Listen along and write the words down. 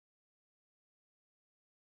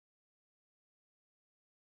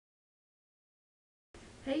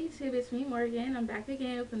Hey YouTube, it's me Morgan. I'm back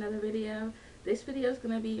again with another video. This video is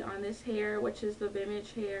going to be on this hair, which is the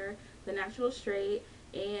Vimage hair, the natural straight,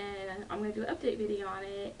 and I'm going to do an update video on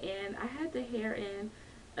it. And I had the hair in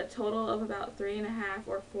a total of about 3.5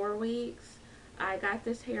 or 4 weeks. I got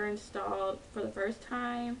this hair installed for the first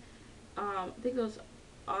time. I think it was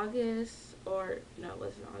August, or no, it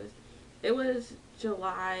wasn't August. It was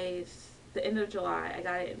July, the end of July. I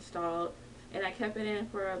got it installed, and I kept it in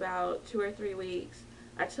for about 2 or 3 weeks.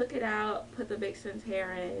 I took it out, put the Vixen's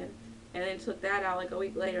hair in, and then took that out like a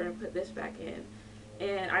week later and put this back in.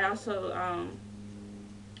 And I also,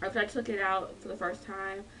 after I took it out for the first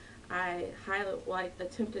time, I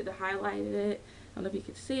attempted to highlight it. I don't know if you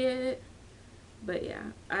could see it, but yeah,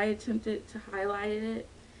 I attempted to highlight it.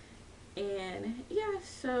 And yeah,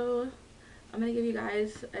 so I'm gonna give you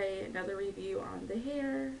guys another review on the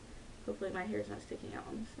hair. Hopefully my hair is not sticking out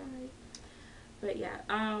on the side. But yeah,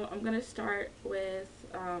 I'm going to start with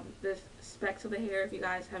the specs of the hair. If you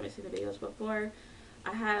guys haven't seen the videos before,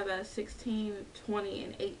 I have a 16, 20,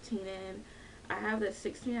 and 18 in. I have the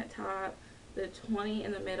 16 at top, the 20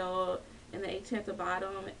 in the middle, and the 18 at the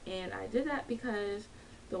bottom. And I did that because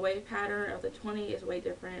the wave pattern of the 20 is way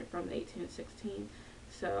different from the 18 and 16.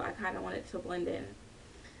 So I kind of wanted to blend in.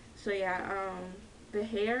 So yeah, the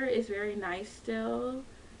hair is very nice still.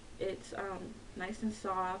 It's nice and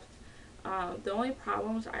soft. The only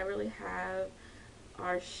problems I really have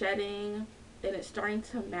are shedding, and it's starting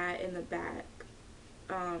to mat in the back.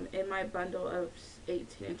 In my bundle of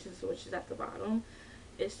 18 inches, which is at the bottom,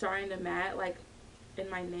 it's starting to mat, like in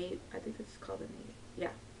my nape. I think it's called a nape.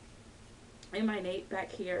 Yeah. In my nape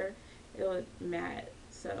back here, it would mat.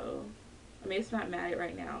 So, I mean, it's not matted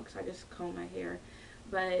right now because I just comb my hair.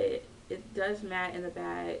 But it does mat in the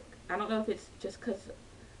back. I don't know if it's just because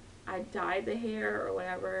I dyed the hair or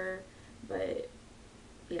whatever. But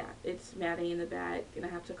yeah, it's matting in the back, and I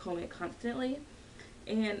have to comb it constantly.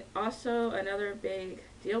 And also another big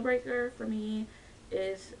deal breaker for me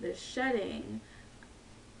is the shedding.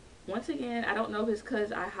 Once again, I don't know if it's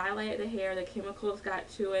because I highlighted the hair, the chemicals got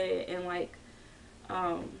to it and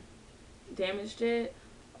damaged it.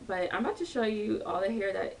 But I'm about to show you all the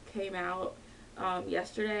hair that came out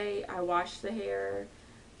yesterday. I washed the hair,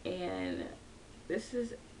 and this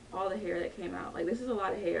is all the hair that came out. Like, this is a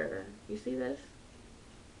lot of hair. You see this?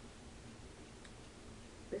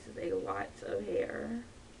 This is a lot of hair.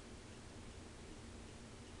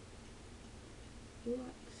 Lots.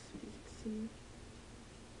 You can see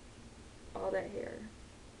all that hair.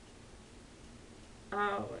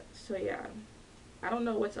 So yeah, I don't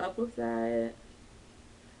know what's up with that,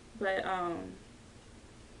 but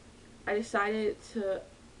I decided to.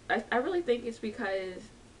 I really think it's because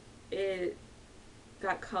it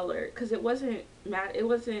got colored, because it wasn't matte, it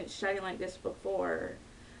wasn't shining like this before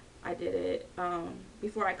I did it,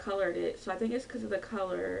 before I colored it. So I think it's because of the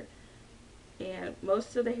color, and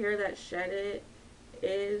most of the hair that shedded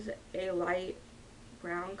is a light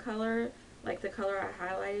brown color, like the color I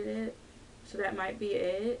highlighted it. So that might be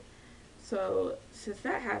it. So since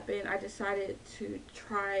that happened, I decided to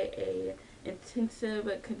try a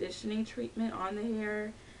intensive conditioning treatment on the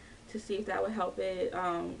hair to see if that would help it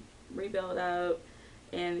rebuild up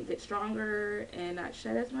and get stronger and not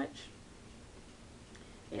shed as much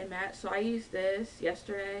and matte. So I used this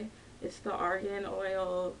yesterday. It's the argan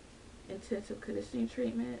oil intensive conditioning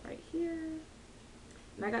treatment right here,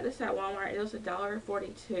 and I got this at Walmart. It was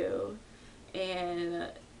 $1.42,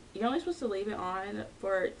 and you're only supposed to leave it on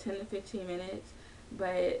for 10 to 15 minutes,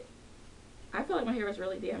 but I feel like my hair was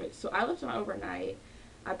really damaged, so I left it on overnight.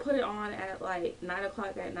 I put it on at like 9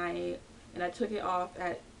 o'clock at night, and I took it off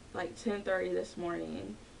at like 10:30 this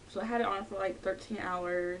morning. So I had it on for like 13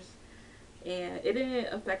 hours, and it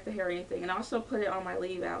didn't affect the hair or anything. And I also put it on my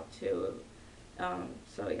leave out too.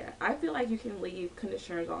 So yeah, I feel like you can leave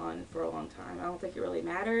conditioners on for a long time. I don't think it really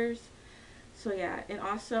matters. So yeah, and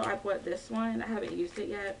also I bought this one. I haven't used it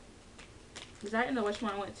yet because I didn't know which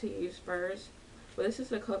one I wanted to use first. But this is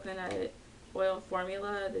the coconut oil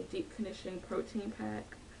formula, the deep conditioning protein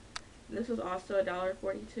pack. And this was also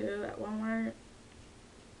 $1.42 at Walmart.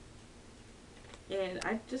 And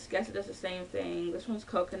I just guess it does the same thing. This one's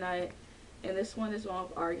coconut, and this one is one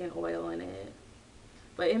with argan oil in it.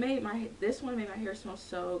 But it made this one made my hair smell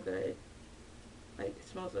so good. Like, it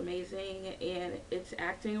smells amazing, and it's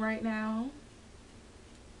acting right now,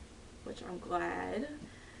 which I'm glad.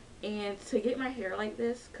 And to get my hair like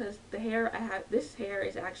this, because the hair I have, this hair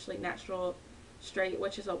is actually natural straight,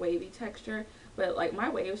 which is a wavy texture, but like my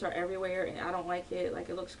waves are everywhere, and I don't like it. Like,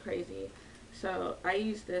 it looks crazy. So I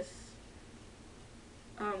use this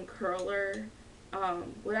curler.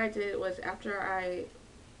 What I did was, after I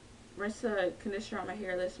rinsed the conditioner on my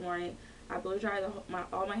hair this morning. I blow dried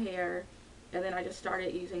all my hair, and then I just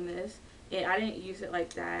started using this. And I didn't use it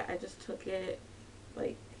like that. I just took it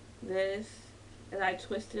like this, and I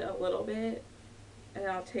twist it a little bit, and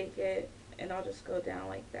then I'll take it and I'll just go down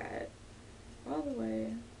like that all the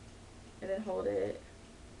way, and then hold it,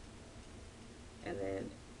 and then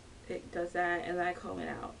it does that, and then I comb it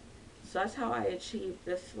out. So that's how I achieve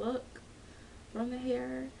this look from the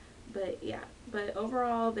hair. But yeah, but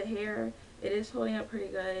overall the hair, it is holding up pretty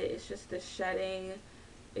good. It's just the shedding.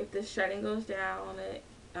 If the shedding goes down,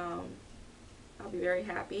 I'll be very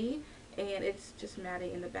happy. And it's just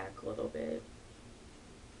matting in the back a little bit,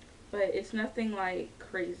 but it's nothing like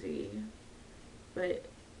crazy. But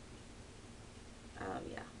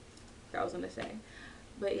yeah, I was gonna say.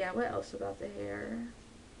 But yeah, what else about the hair?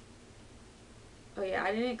 Oh yeah,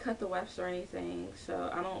 I didn't cut the wefts or anything,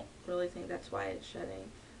 so I don't really think that's why it's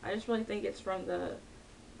shedding. I just really think it's from the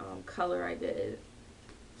color I did.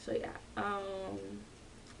 So yeah, I'm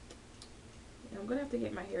gonna have to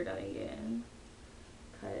get my hair done again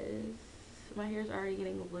because my hair's already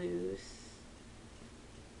getting loose.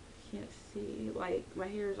 Can't see, like my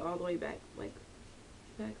hair is all the way back, like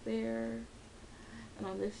back there, and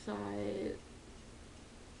on this side.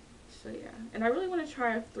 So yeah, and I really want to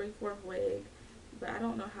try a 3/4 wig, but I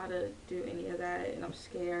don't know how to do any of that, and I'm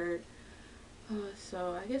scared.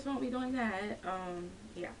 So I guess I won't be doing that.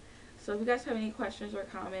 Yeah. So if you guys have any questions or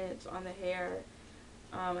comments on the hair,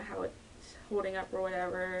 how it's holding up or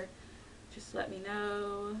whatever, just let me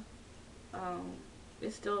know.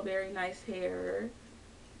 It's still very nice hair.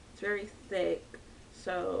 It's very thick,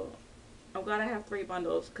 so I'm glad I have 3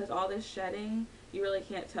 bundles, because all this shedding, you really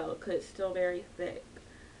can't tell because it's still very thick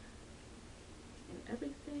and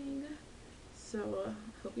everything. So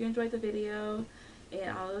hope you enjoyed the video, and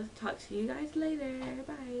I'll talk to you guys later. Bye.